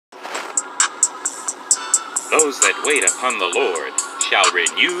Those that wait upon the Lord shall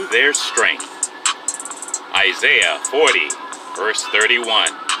renew their strength. Isaiah 40, verse 31.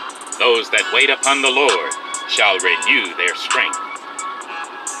 Those that wait upon the Lord shall renew their strength.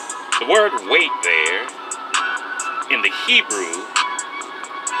 The word wait there in the Hebrew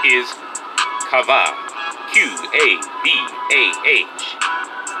is qavah, Q-A-V-A-H.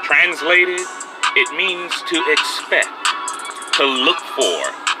 Translated, it means to expect, to look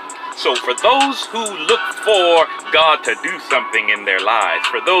for. So for those who look for God to do something in their lives,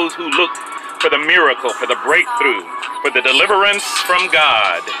 for those who look for the miracle, for the breakthrough, for the deliverance from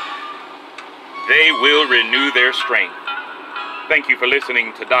God, they will renew their strength. Thank you for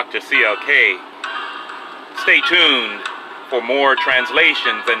listening to DR.CLK. Stay tuned for more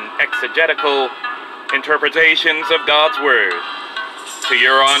translations and exegetical interpretations of God's Word. To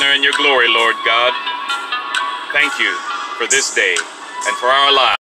your honor and your glory, Lord God, thank you for this day and for our lives.